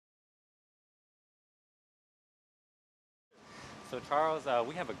So Charles,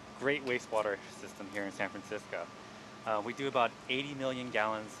 we have a great wastewater system here in San Francisco. We do about 80 million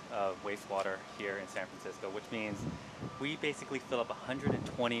gallons of wastewater here in San Francisco, which means we basically fill up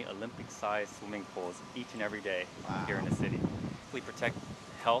 120 Olympic-sized swimming pools each and every day here in the city. We protect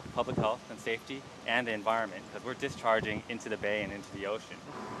health, public health and safety, and the environment because we're discharging into the bay and into the ocean.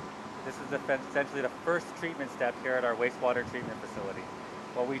 This is essentially the first treatment step here at our wastewater treatment facility.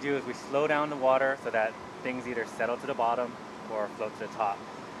 What we do is we slow down the water so that things either settle to the bottom or float to the top.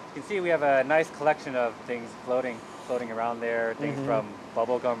 You can see we have a nice collection of things floating around there, things from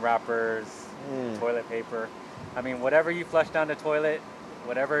bubblegum wrappers, toilet paper. I mean, whatever you flush down the toilet,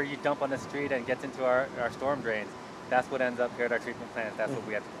 whatever you dump on the street and gets into our storm drains, that's what ends up here at our treatment plant. That's what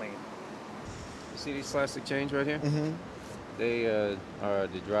we have to clean. You see these plastic chains right here? They are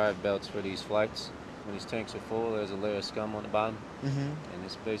the drive belts for these flights. When these tanks are full, there's a layer of scum on the bottom, and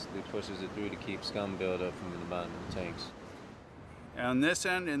this basically pushes it through to keep scum buildup from the bottom of the tanks. On this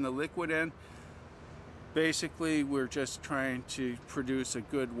end, in the liquid end, basically we're just trying to produce a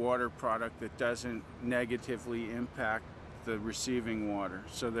good water product that doesn't negatively impact the receiving water,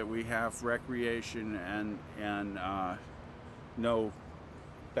 so that we have recreation and no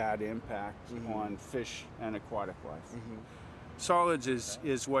bad impact on fish and aquatic life. Solids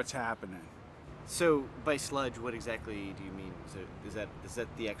is what's happening. So by sludge, what exactly do you mean? So is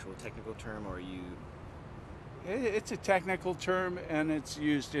that the actual technical term, or are you? It's a technical term and it's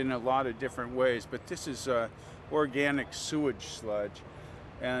used in a lot of different ways, but this is organic sewage sludge,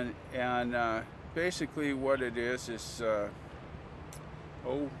 and basically what it is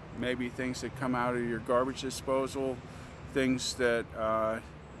maybe things that come out of your garbage disposal, things that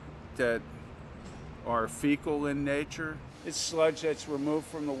that are fecal in nature. It's sludge that's removed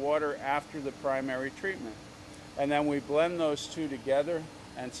from the water after the primary treatment, and then we blend those two together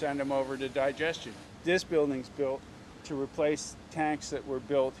and send them over to digestion. This building's built to replace tanks that were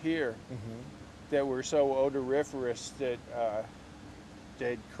built here that were so odoriferous that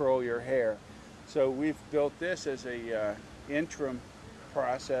they'd curl your hair. So we've built this as a interim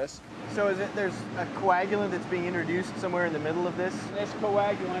process. So there's a coagulant that's being introduced somewhere in the middle of this? This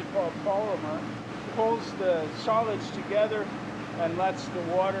coagulant called polymer pulls the solids together and lets the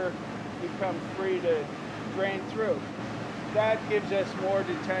water become free to drain through. That gives us more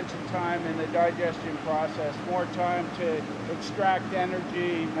detention time in the digestion process, more time to extract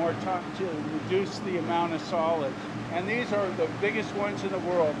energy, more time to reduce the amount of solids. And these are the biggest ones in the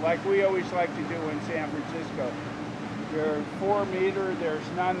world, like we always like to do in San Francisco. They're 4 meter, there's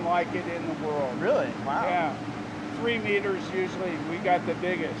none like it in the world. Really? Wow. Yeah. 3 meters usually, we got the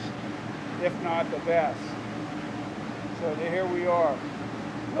biggest, if not the best. So here we are.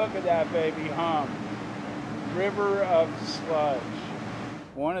 Look at that baby hum. River of sludge.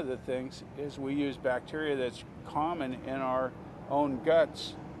 One of the things is we use bacteria that's common in our own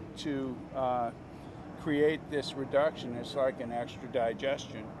guts to create this reduction. It's like an extra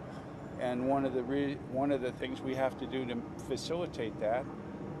digestion. And one of the things we have to do to facilitate that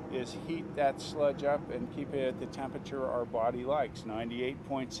is heat that sludge up and keep it at the temperature our body likes,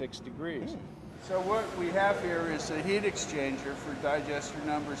 98.6 degrees. So what we have here is a heat exchanger for digester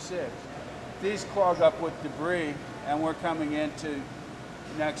number 6. These clog up with debris, and we're coming into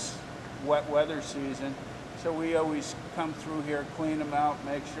next wet weather season. So we always come through here, clean them out,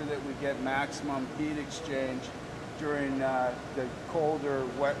 make sure that we get maximum heat exchange during the colder,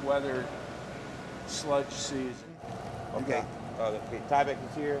 wet weather sludge season. Okay, tie back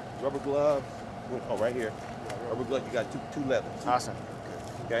is here, rubber gloves. Oh, right here. Rubber gloves, you got two leathers. Awesome.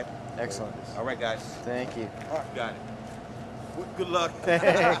 Okay? Excellent. All right, guys. Thank you. All right, got it. Good luck.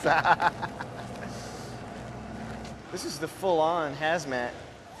 Thanks. This is the full-on hazmat.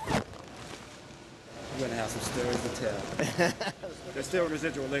 We're gonna have some stories to tell. There's still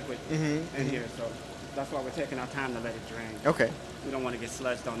residual liquid in here, so that's why we're taking our time to let it drain. Okay. We don't want to get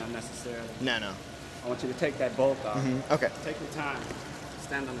sludged on unnecessarily. No. I want you to take that bolt off. Okay. Take your time.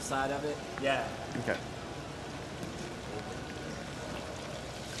 Stand on the side of it. Yeah. Okay.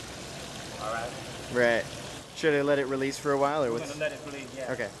 All right. Right. Should I let it release for a while, or We're what's? gonna let it bleed.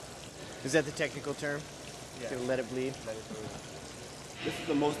 Yeah. Okay. Is that the technical term? Yeah. To let it bleed? Let it bleed. This is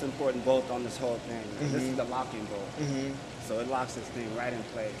the most important bolt on this whole thing. This is the locking bolt. So it locks this thing right in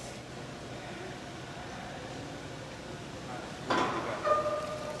place.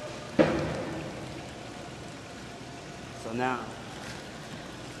 So now,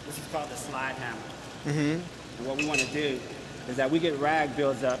 this is called the slide hammer. And what we want to do is that we get rag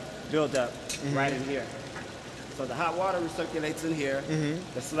build up right in here. So the hot water recirculates in here,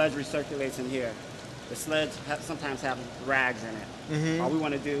 the sludge recirculates in here. The sludge sometimes have rags in it. All we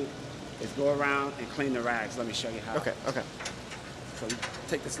want to do is go around and clean the rags. Let me show you how. Okay. So you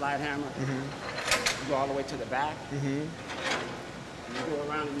take the slide hammer, you go all the way to the back, and you go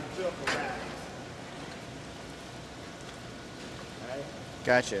around and you fill for rags. Right?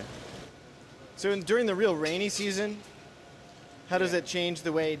 Gotcha. So during the real rainy season, how does it change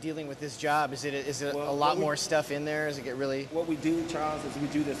the way dealing with this job? Is it Well, a lot more stuff in there? Does it get really? What we do, Charles, is we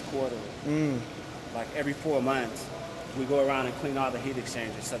do this quarterly. Like every 4 months, we go around and clean all the heat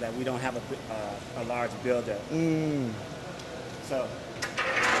exchangers so that we don't have a large buildup. So, you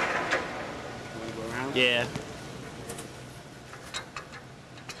want to go around? Yeah.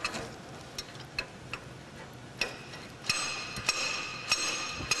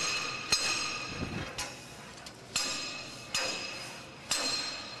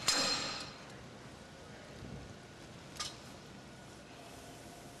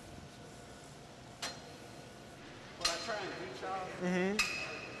 What I try and do, Charles,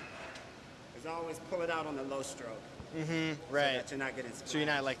 is always pull it out on the low stroke. So Right. that you're not getting splashed. So you're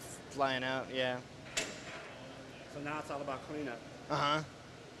not like flying out, yeah. So now it's all about cleanup.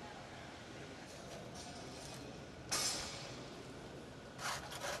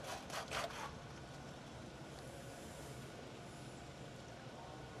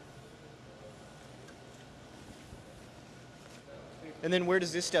 And then where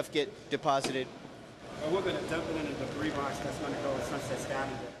does this stuff get deposited? Well, we're going to dump it in a debris box that's going to go to Sunset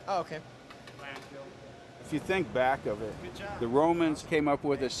Scavenger Oh, okay. landfill. If you think back of it, Good job. the Romans came up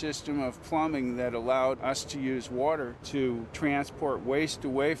with a system of plumbing that allowed us to use water to transport waste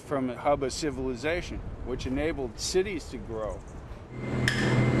away from a hub of civilization, which enabled cities to grow.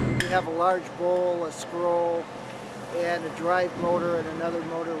 We have a large bowl, a scroll, and a drive motor and another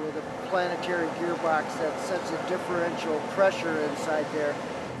motor with a planetary gearbox that sets a differential pressure inside there.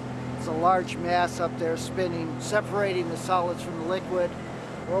 It's a large mass up there spinning, separating the solids from the liquid.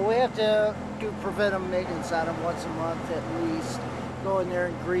 Well, we have to do preventive maintenance on them once a month at least. Go in there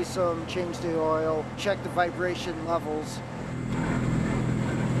and grease them, change the oil, check the vibration levels.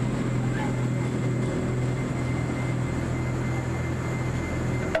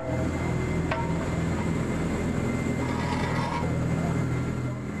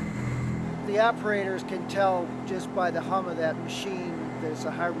 The operators can tell just by the hum of that machine there's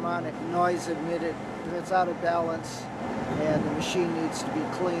a harmonic noise emitted. If it's out of balance and the machine needs to be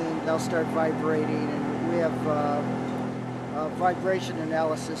cleaned, they'll start vibrating, and we have vibration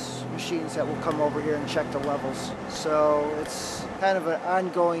analysis machines that will come over here and check the levels. So it's kind of an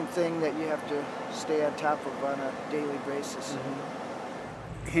ongoing thing that you have to stay on top of on a daily basis.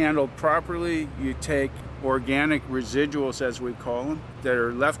 Handled properly, you take organic residuals, as we call them, that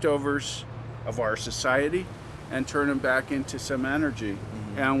are leftovers of our society, and turn them back into some energy.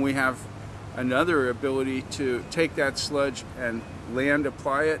 And we have another ability to take that sludge and land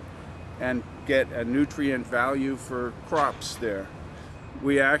apply it and get a nutrient value for crops there.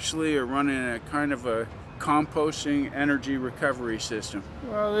 We actually are running a kind of a composting energy recovery system.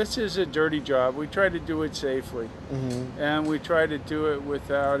 Well, this is a dirty job. We try to do it safely, and we try to do it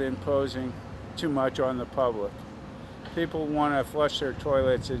without imposing too much on the public. People want to flush their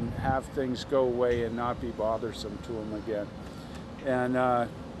toilets and have things go away and not be bothersome to them again. And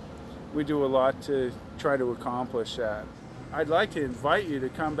we do a lot to try to accomplish that. I'd like to invite you to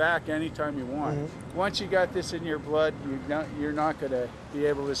come back anytime you want. Once you got this in your blood, you're not going to be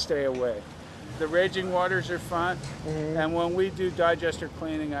able to stay away. The raging waters are fun, and when we do digester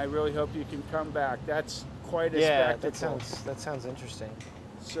cleaning, I really hope you can come back. That's quite a spectacle. that sounds interesting.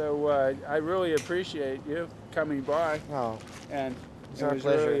 So I really appreciate you coming by, Oh, and it's it our was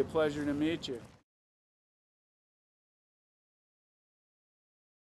pleasure. really a pleasure to meet you.